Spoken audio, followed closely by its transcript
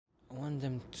want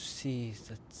them to see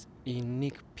that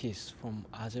unique piece from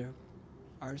other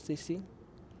arts they see,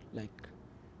 like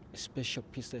a special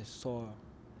piece they saw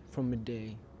from a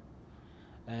day,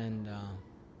 and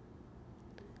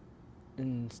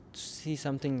to see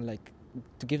something like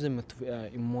to give them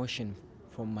emotion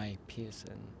from my piece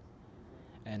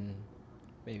and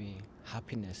maybe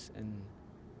happiness and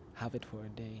have it for a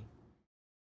day.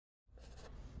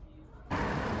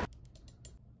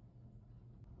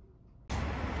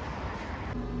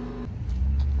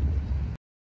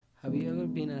 Have you ever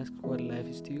been asked what life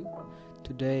is to you?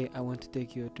 Today I want to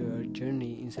take you to a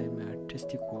journey inside my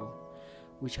artistic world,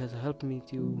 which has helped me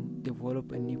to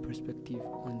develop a new perspective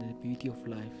on the beauty of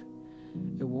life.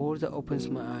 A world that opens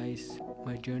my eyes.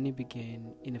 My journey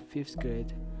began in the 5th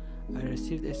grade. I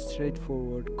received a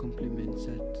straightforward compliment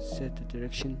that set the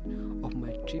direction of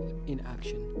my trip in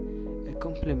action. A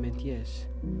compliment, yes,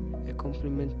 a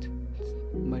compliment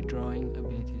my drawing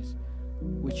abilities,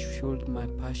 which fueled my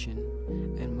passion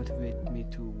and motivated me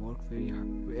to work very hard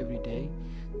every day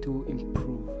to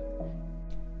improve.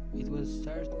 It was the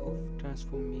start of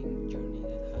transforming journey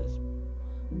that has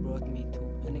brought me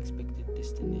to unexpected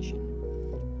destination.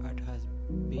 Art has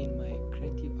been my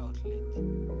creative outlet,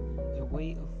 a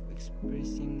way of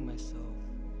expressing myself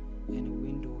and a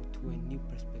window to a new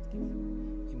perspective,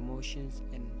 emotions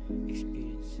and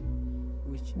experience,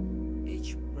 which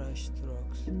each brush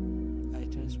strokes I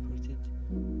transported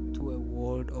to a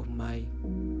world of my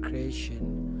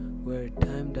creation where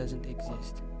time doesn't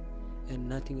exist and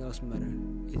nothing else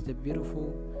matters. It's the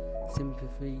beautiful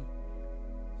symphony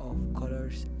of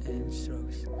colors and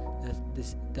strokes that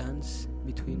this dance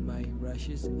between my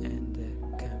brushes and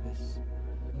the canvas.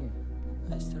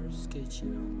 I start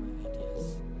sketching out my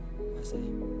ideas. As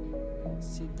I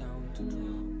sit down to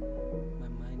draw, my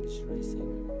mind is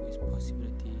racing with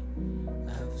possibility.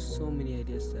 I have so many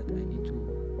ideas that I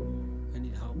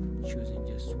need help choosing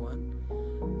just one.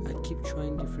 I keep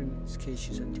trying different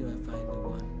sketches until I find the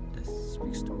one that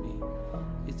speaks to me.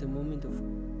 It's a moment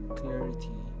of clarity,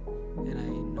 and I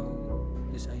know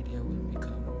this idea will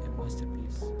become a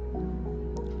masterpiece.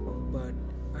 But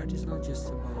art is not just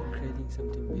about creating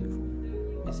something beautiful.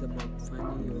 It's about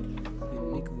finding your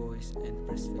unique voice and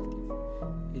perspective.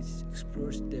 It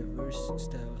explores diverse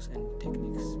styles and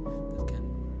techniques that can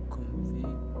convey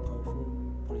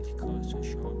powerful political,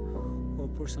 social, or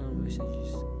personal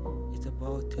messages. It's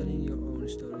about telling your own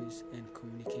stories and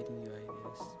communicating your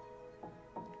ideas.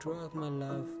 Throughout my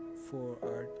love for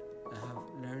art, I have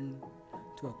learned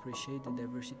to appreciate the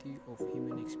diversity of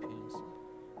human experience,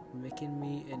 making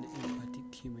me an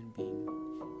empathic human being.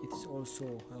 It's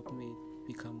also helped me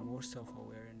become more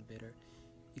self-aware and better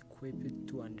equipped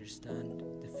to understand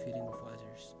the feeling of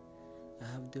others. I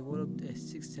have developed a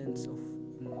sixth sense of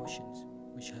emotions,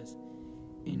 which has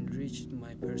enriched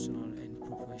my personal and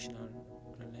professional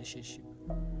relationship.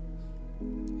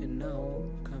 And now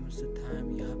comes the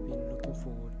time you have been looking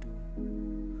forward to.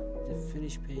 The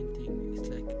finished painting is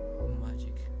like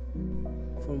magic.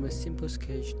 From a simple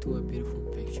sketch to a beautiful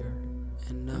picture.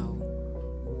 And now,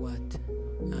 what?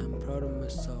 I'm proud of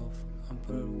myself. I'm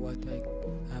proud of what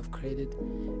I have created,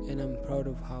 and I'm proud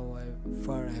of how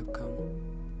far I have come.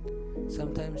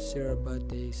 Sometimes there are bad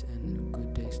days and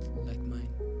good days like mine.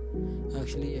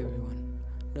 Actually, everyone.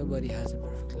 Nobody has a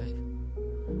perfect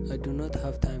life. I do not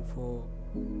have time for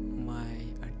my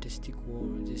artistic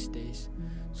world these days,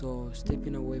 so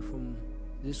stepping away from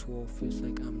this world feels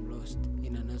like I'm lost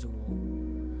in another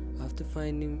world. After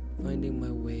finding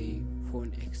my way for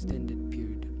an extended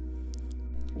period,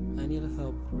 I need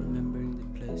help remembering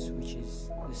the place which is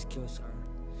the skills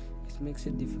are. It makes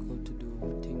it difficult to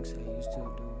do things I used to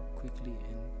do quickly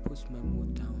and puts my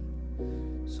mood down.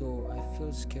 So I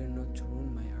feel scared not to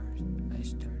ruin my art I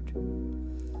start.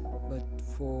 But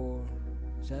for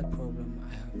that problem,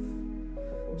 I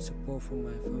have support from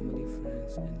my family,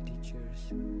 friends, and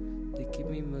teachers. They keep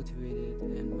me motivated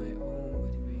and my own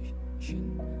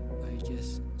motivation by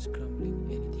just scrambling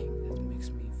anything that makes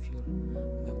me feel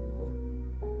my world.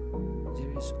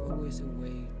 There is always a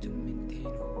way to maintain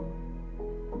hope.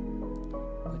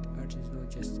 But art is not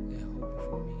just a hobby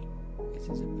for me. It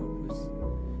is a purpose.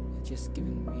 It's just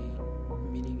given me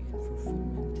meaning and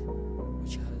fulfillment,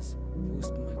 which has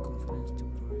boosted my confidence to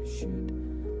pursue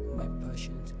my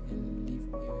passions and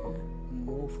live a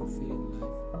more fulfilling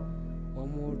life.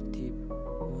 One more tip: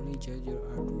 only judge your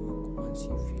artwork once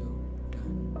you feel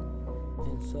done.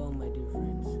 And so, my dear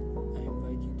friends, I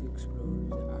invite you to explore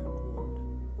the art world.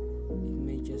 It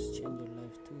may just change your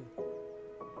life too.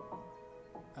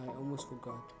 I almost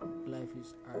forgot, life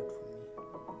is art for me.